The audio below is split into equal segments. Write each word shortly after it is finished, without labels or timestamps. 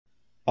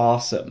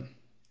awesome.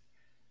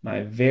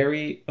 My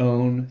very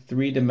own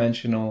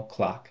three-dimensional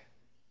clock.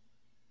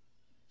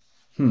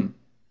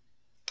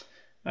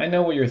 I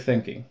know what you're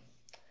thinking.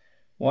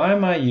 Why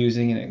am I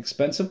using an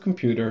expensive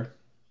computer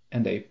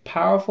and a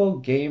powerful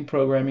game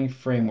programming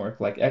framework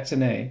like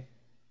XNA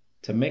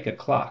to make a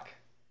clock?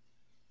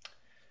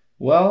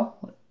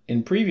 Well,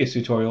 in previous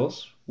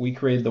tutorials, we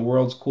created the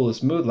world's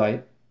coolest mood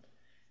light,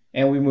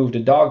 and we moved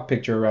a dog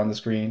picture around the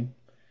screen,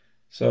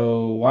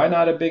 so why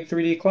not a big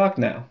 3D clock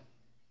now?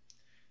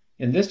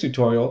 In this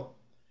tutorial,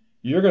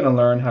 you're going to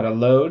learn how to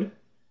load,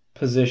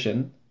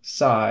 position,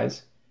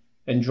 size,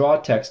 and draw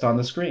text on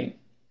the screen.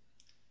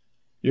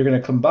 You're going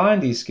to combine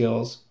these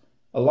skills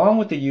along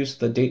with the use of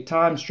the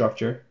date-time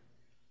structure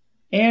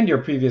and your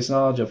previous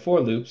knowledge of for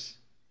loops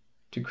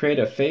to create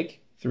a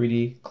fake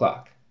 3D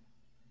clock.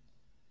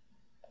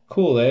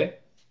 Cool, eh?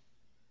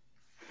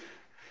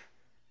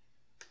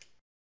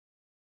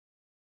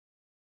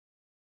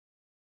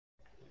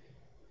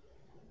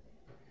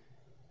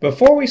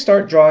 Before we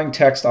start drawing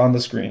text on the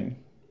screen,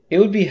 it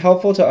would be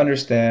helpful to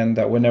understand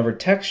that whenever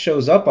text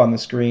shows up on the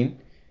screen,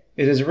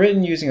 it is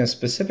written using a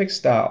specific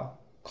style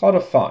called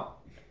a font.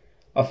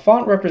 A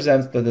font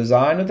represents the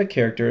design of the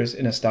characters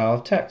in a style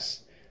of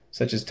text,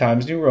 such as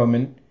Times New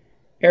Roman,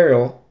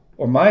 Arial,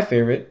 or my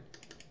favorite,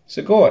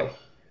 Segoy,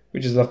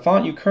 which is the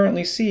font you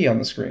currently see on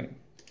the screen.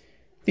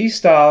 These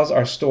styles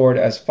are stored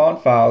as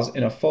font files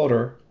in a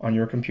folder on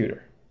your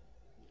computer.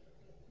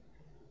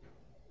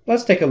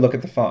 Let's take a look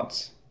at the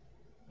fonts.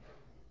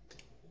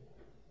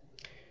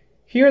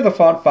 Here are the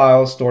font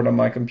files stored on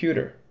my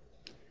computer.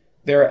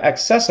 They are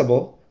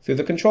accessible through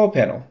the control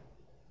panel.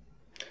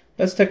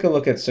 Let's take a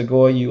look at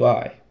Segoy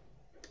UI.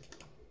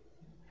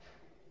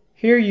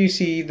 Here you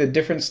see the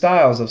different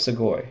styles of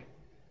Segoy: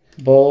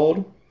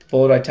 bold,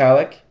 bold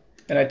italic,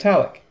 and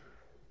italic.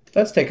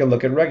 Let's take a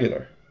look at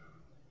regular.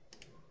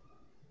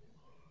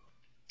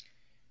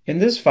 In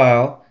this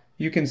file,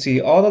 you can see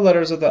all the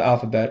letters of the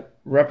alphabet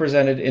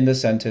represented in the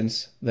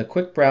sentence, "The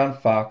quick brown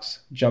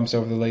fox jumps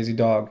over the lazy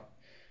dog."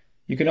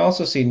 You can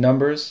also see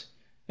numbers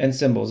and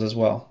symbols as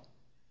well.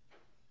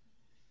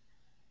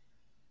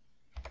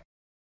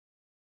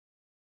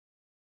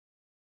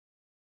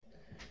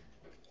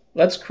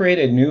 Let's create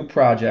a new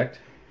project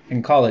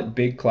and call it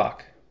Big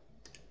Clock.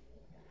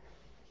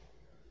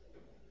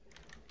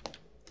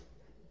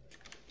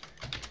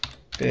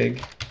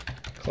 Big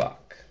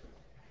Clock.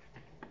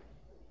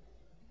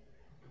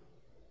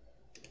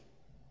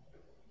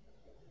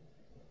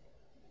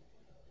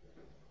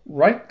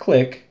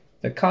 Right-click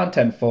the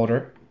Content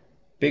folder,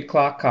 Big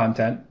Clock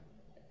Content,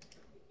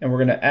 and we're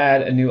going to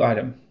add a new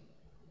item.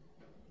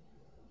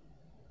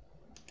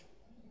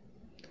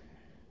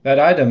 That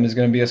item is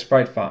going to be a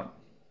sprite font.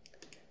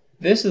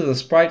 This is the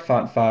sprite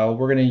font file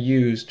we're going to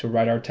use to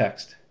write our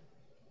text.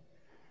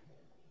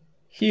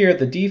 Here,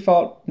 the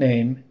default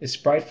name is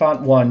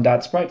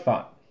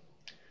spritefont1.spritefont.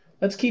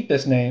 Let's keep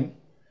this name,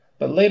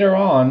 but later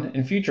on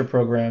in future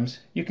programs,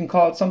 you can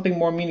call it something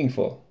more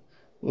meaningful,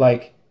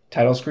 like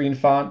title screen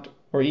font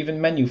or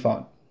even menu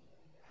font.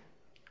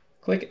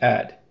 Click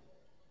Add.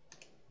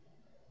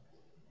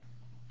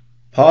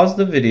 Pause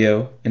the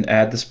video and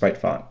add the sprite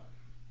font.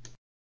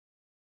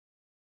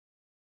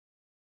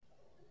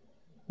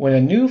 When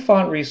a new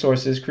font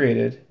resource is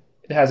created,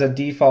 it has a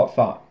default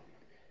font.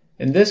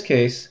 In this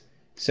case,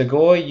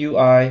 Segoy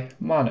UI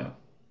Mono.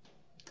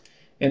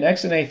 In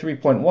XNA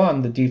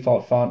 3.1, the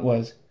default font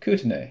was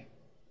Kootenai.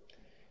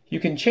 You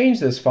can change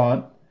this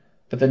font,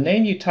 but the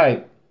name you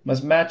type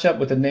must match up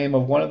with the name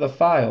of one of the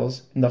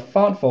files in the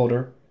font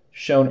folder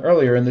shown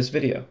earlier in this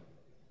video.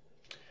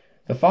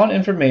 The font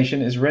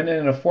information is written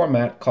in a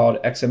format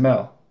called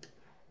XML.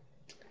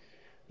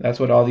 That's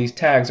what all these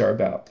tags are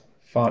about: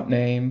 font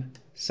name,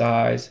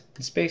 size,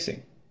 and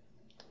spacing.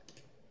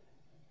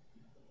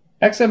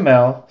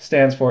 XML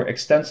stands for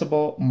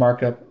Extensible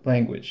Markup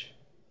Language.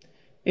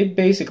 It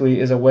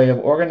basically is a way of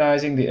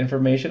organizing the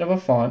information of a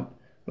font,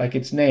 like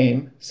its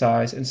name,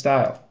 size, and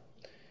style.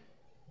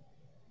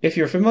 If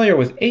you're familiar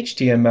with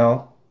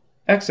HTML,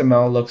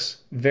 XML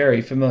looks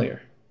very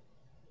familiar.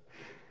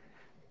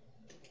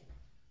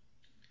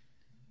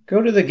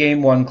 Go to the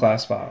Game1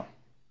 class file.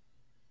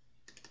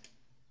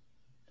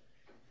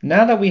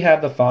 Now that we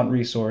have the font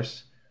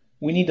resource,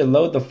 we need to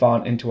load the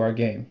font into our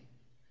game.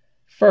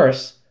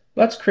 First,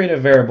 let's create a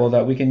variable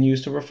that we can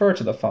use to refer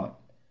to the font.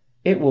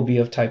 It will be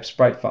of type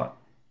SpriteFont.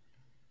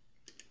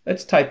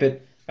 Let's type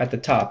it at the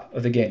top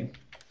of the game.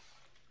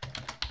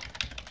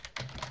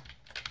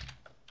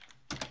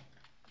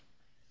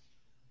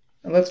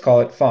 And let's call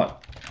it font.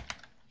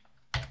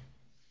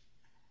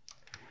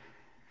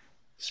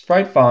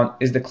 SpriteFont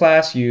is the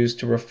class used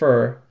to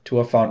refer to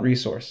a font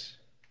resource.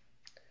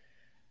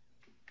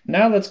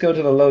 Now let's go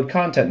to the load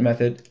content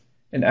method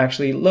and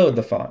actually load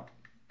the font.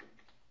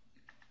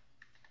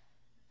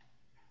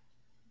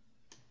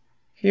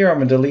 Here I'm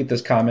going to delete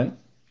this comment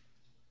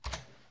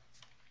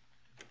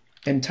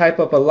and type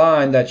up a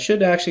line that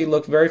should actually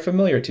look very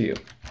familiar to you.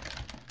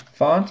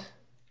 Font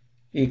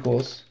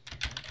equals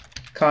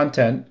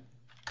content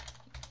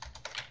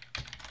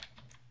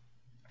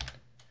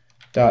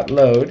dot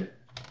load,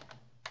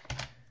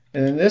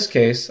 and in this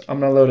case I'm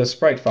going to load a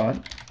sprite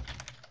font,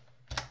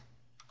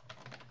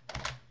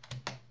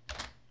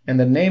 and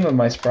the name of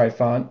my sprite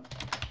font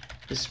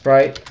is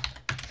sprite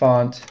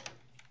font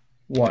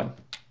 1.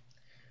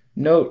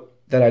 Note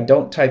that I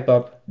don't type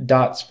up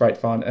dot sprite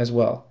font as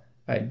well.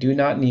 I do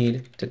not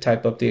need to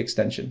type up the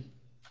extension.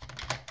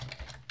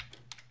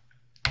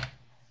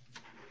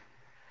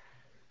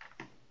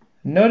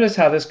 Notice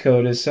how this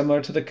code is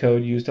similar to the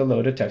code used to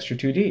load a Texture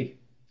 2D.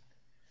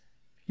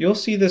 You'll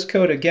see this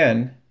code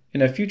again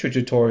in a future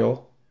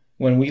tutorial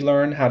when we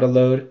learn how to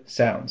load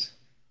sounds.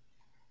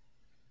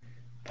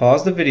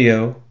 Pause the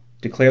video,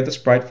 declare the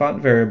sprite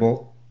font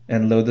variable,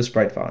 and load the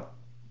sprite font.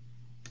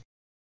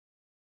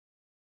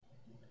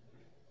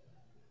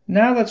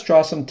 Now let's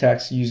draw some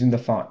text using the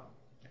font.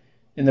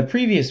 In the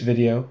previous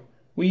video,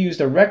 we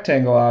used a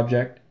rectangle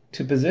object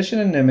to position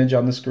an image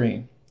on the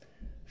screen.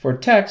 For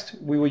text,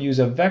 we will use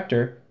a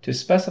vector to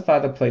specify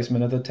the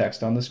placement of the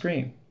text on the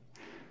screen.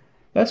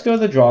 Let's go to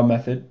the draw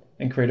method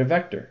and create a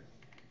vector.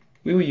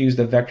 We will use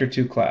the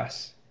vector2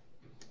 class.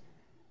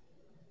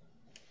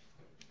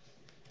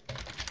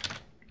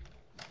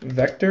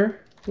 Vector2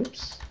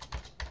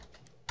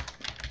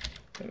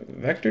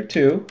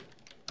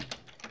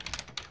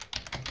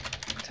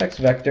 text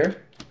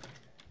vector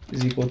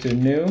is equal to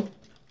new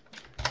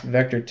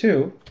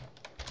vector2,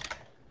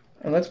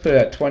 and let's put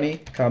it at 20,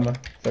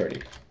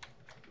 30.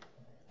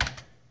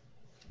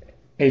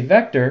 A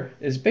vector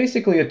is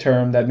basically a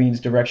term that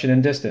means direction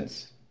and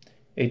distance.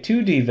 A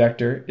 2D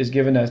vector is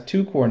given as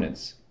two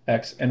coordinates,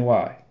 x and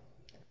y.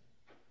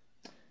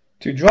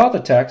 To draw the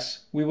text,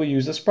 we will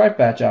use the sprite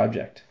batch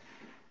object.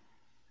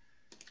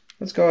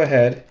 Let's go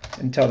ahead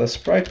and tell the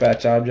sprite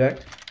batch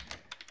object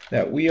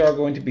that we are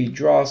going to be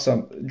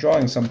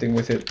drawing something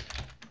with it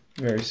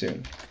very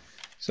soon.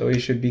 So we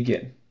should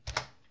begin.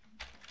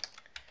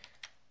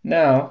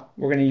 Now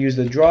we're going to use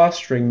the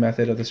drawString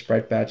method of the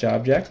sprite batch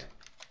object,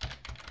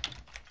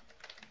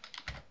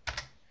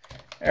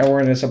 and we're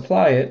going to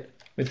supply it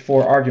with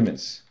 4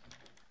 arguments: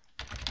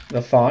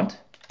 the font,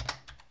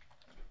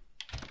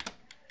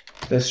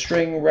 the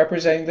string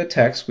representing the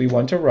text we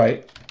want to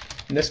write,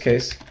 in this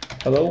case,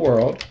 hello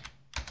world,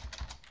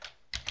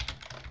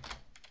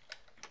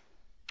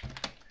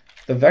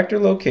 the vector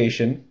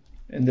location,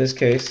 in this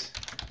case,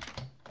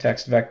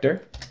 text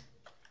vector,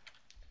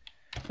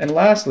 and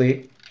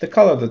lastly, the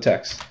color of the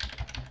text.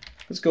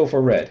 Let's go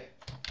for red.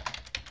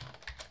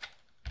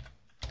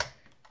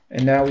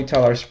 And now we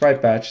tell our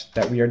sprite batch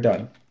that we are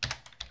done.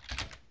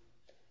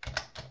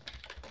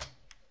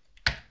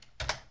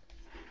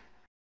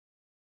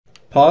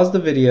 Pause the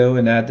video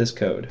and add this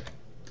code.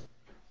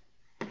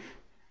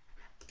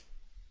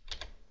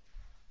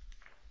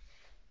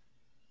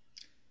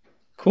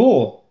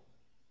 Cool!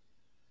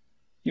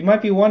 You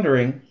might be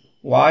wondering,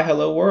 why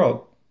hello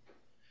world?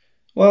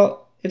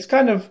 Well, it's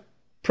kind of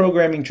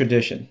programming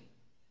tradition.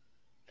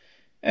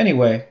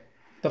 Anyway,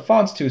 the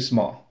font's too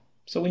small,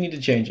 so we need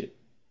to change it.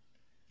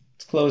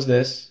 Let's close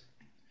this.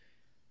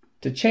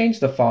 To change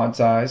the font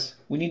size,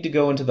 we need to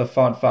go into the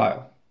font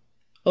file.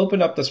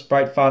 Open up the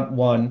sprite font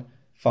 1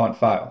 font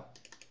file.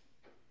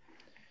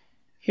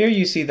 Here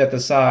you see that the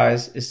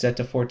size is set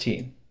to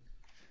 14.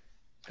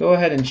 Go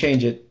ahead and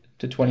change it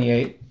to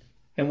 28.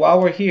 And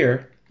while we're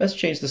here, let's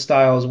change the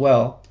style as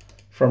well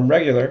from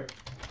regular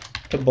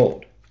to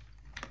bold.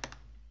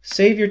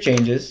 Save your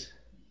changes,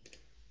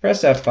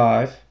 press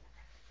F5,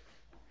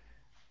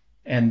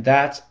 and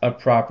that's a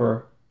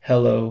proper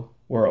hello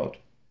world.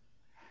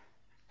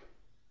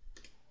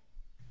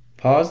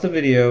 Pause the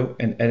video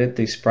and edit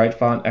the sprite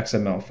font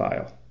XML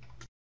file.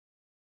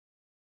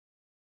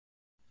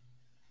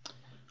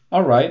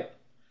 Alright,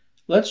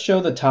 let's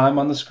show the time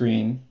on the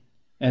screen,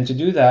 and to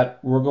do that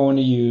we're going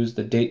to use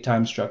the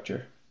date-time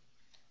structure.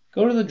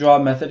 Go to the draw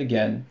method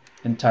again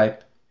and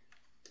type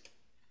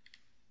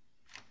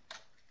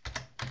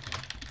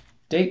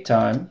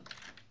datetime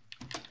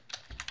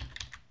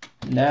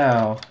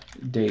now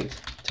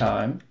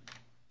datetime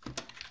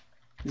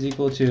is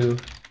equal to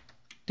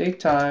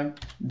datetime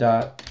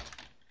dot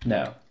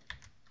now.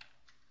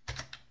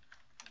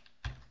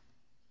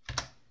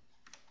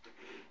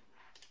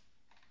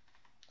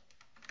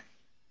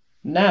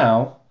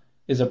 Now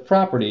is a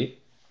property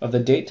of the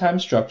datetime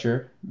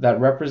structure that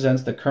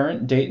represents the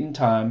current date and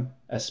time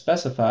as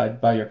specified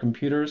by your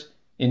computer's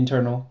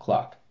internal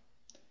clock.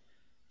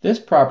 This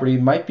property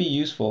might be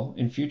useful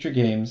in future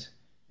games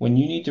when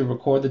you need to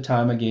record the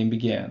time a game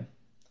began.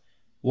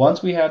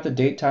 Once we have the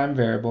datetime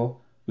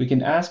variable, we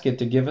can ask it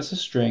to give us a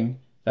string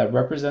that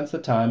represents the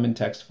time in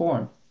text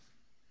form.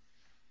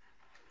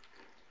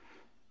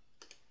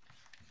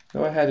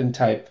 Go ahead and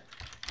type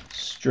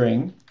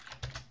string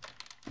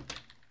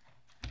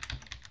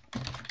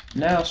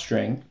now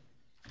string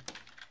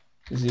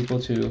is equal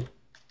to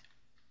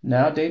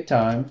now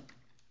datetime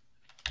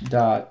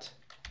dot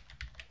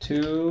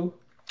to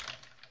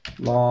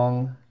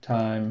long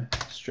time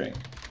string.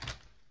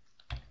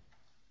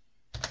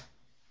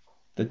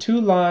 The to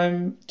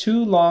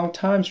long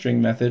time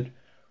string method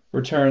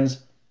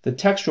returns the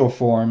textual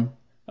form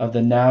of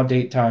the now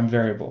datetime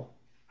variable.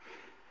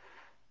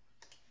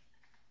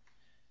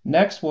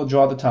 Next, we'll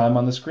draw the time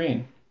on the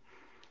screen.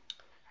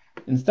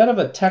 Instead of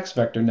a text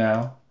vector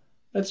now,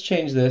 let's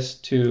change this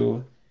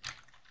to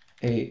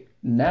a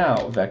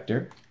now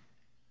vector.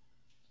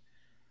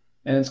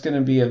 And it's going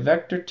to be a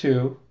vector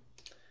 2,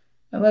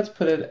 and let's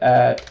put it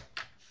at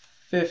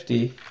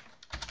 50,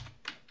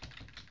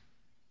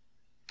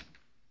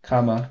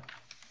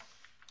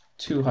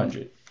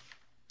 200.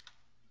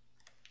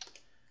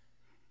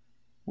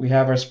 We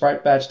have our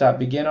sprite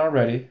batch.begin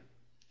already.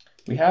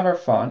 We have our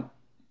font,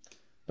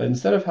 but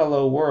instead of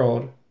hello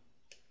world,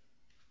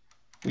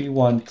 we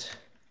want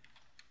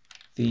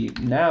the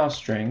now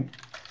string,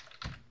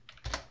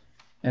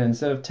 and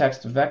instead of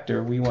text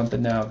vector, we want the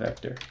now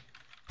vector.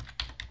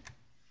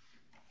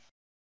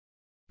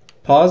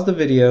 Pause the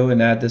video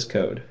and add this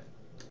code.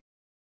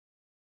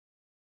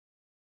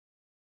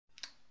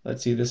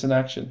 Let's see this in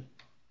action.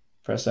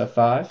 Press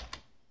F5,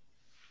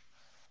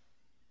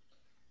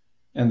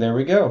 and there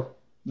we go,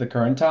 the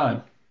current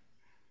time.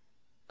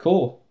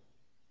 Cool.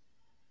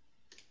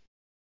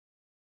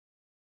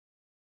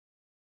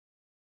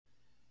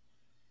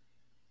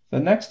 The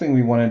next thing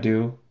we want to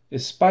do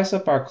is spice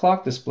up our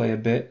clock display a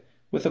bit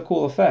with a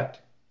cool effect.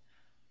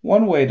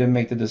 One way to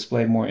make the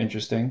display more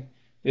interesting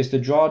is to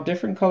draw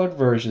different colored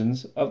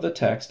versions of the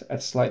text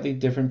at slightly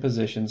different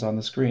positions on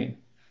the screen.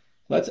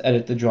 Let's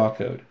edit the draw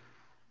code.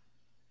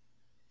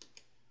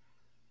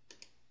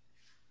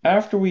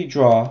 After we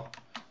draw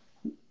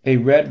a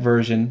red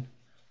version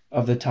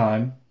of the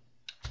time,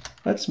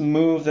 let's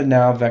move the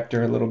now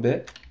vector a little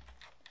bit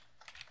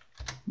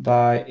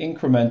by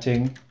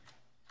incrementing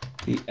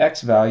the x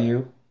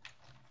value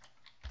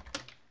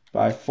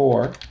by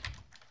 4,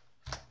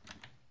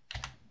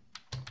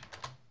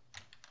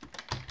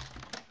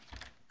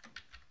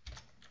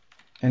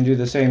 and do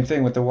the same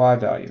thing with the y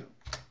value.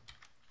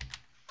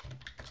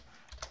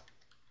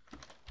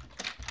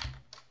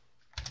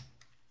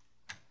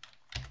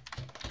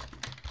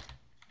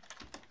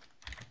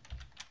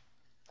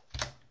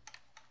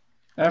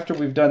 After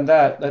we've done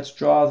that, let's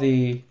draw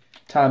the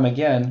time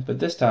again, but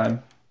this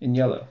time in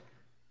yellow.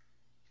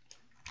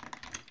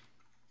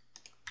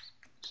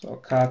 So I'll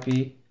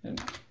copy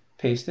and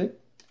paste it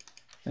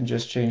and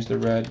just change the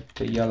red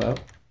to yellow.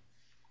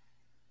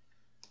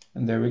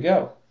 And there we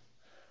go.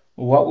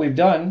 What we've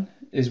done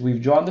is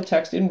we've drawn the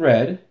text in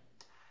red,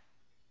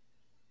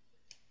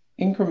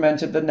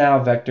 incremented the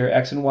now vector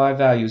x and y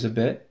values a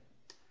bit,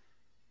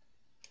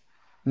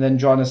 and then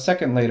drawn a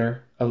second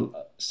layer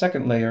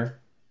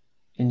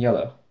in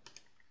yellow.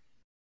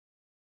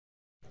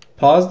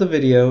 Pause the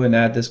video and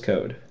add this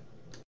code.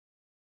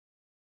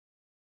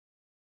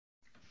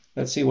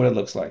 Let's see what it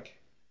looks like.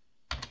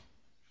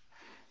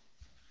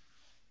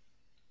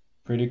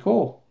 Pretty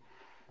cool.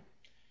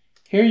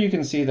 Here you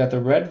can see that the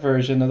red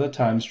version of the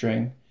time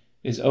string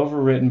is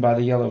overwritten by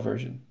the yellow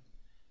version,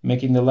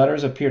 making the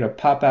letters appear to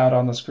pop out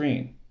on the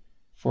screen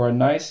for a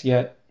nice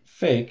yet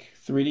fake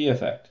 3D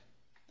effect.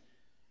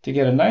 To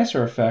get a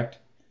nicer effect,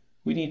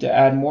 we need to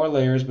add more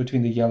layers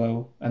between the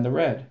yellow and the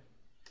red.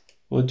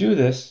 We'll do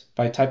this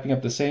by typing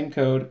up the same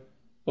code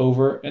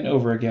over and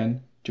over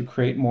again to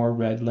create more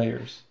red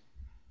layers.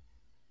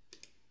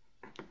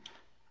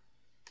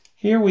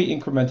 Here we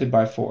incremented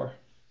by 4.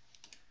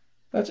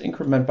 Let's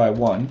increment by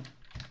 1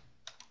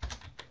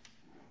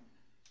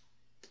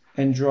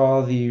 and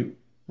draw the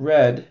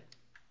red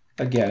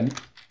again,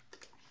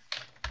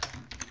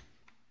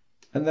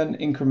 and then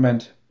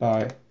increment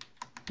by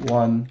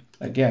 1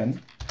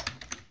 again.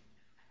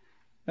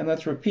 And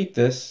let's repeat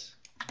this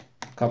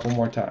a couple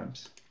more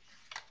times.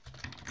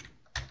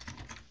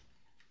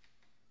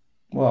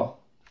 Well,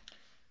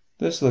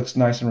 this looks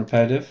nice and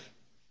repetitive.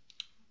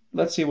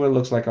 Let's see what it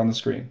looks like on the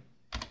screen.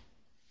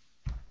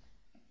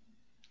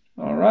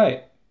 All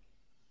right,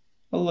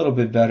 a little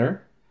bit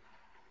better.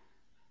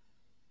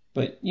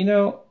 But you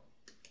know,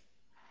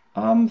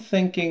 I'm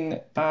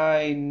thinking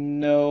I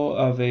know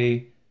of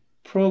a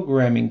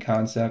programming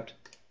concept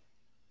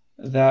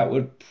that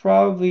would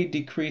probably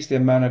decrease the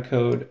amount of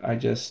code I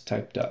just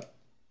typed up.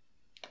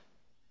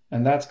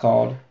 And that's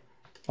called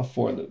a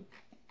for loop.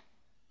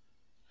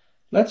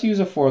 Let's use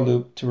a for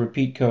loop to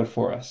repeat code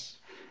for us.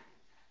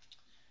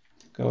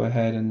 Go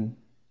ahead and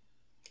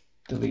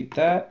delete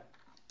that.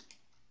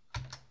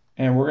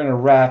 And we're going to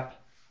wrap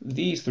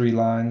these 3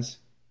 lines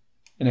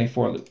in a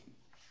for loop.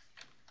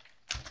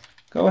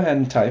 Go ahead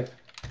and type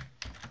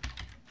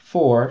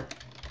for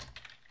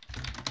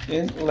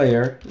int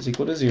layer is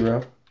equal to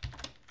 0,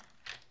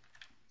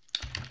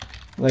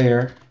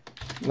 layer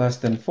less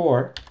than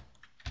 4,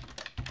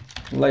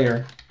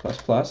 layer plus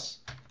plus.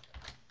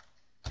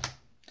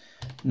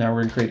 Now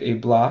we're going to create a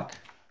block,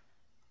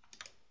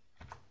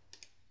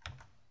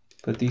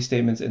 put these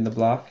statements in the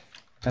block,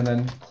 and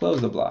then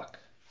close the block.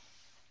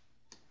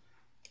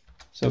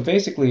 So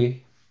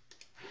basically,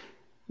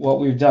 what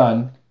we've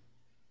done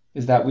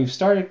is that we've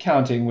started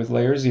counting with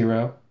layer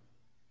 0,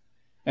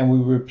 and we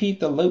repeat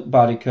the loop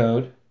body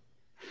code,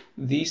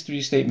 these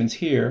 3 statements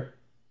here,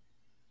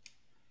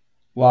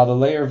 while the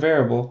layer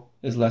variable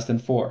is less than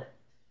 4.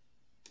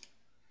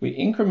 We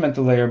increment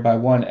the layer by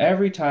 1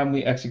 every time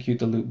we execute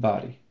the loop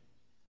body.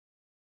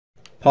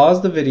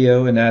 Pause the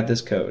video and add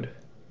this code.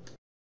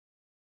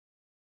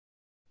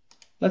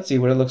 Let's see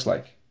what it looks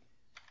like.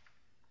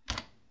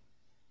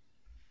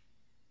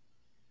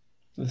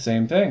 The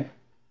same thing,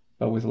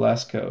 but with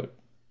less code.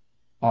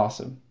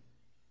 Awesome.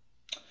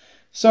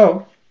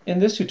 So, in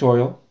this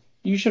tutorial,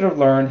 you should have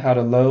learned how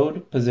to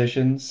load,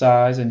 position,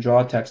 size, and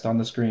draw text on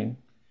the screen.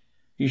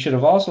 You should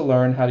have also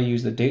learned how to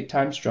use the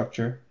date-time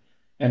structure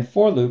and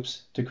for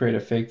loops to create a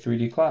fake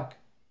 3D clock.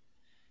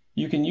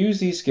 You can use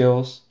these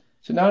skills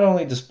to not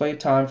only display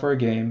time for a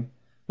game,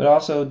 but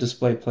also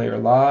display player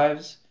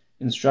lives,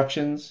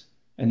 instructions,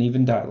 and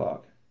even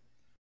dialogue.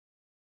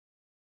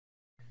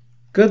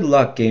 Good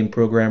luck, game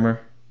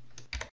programmer!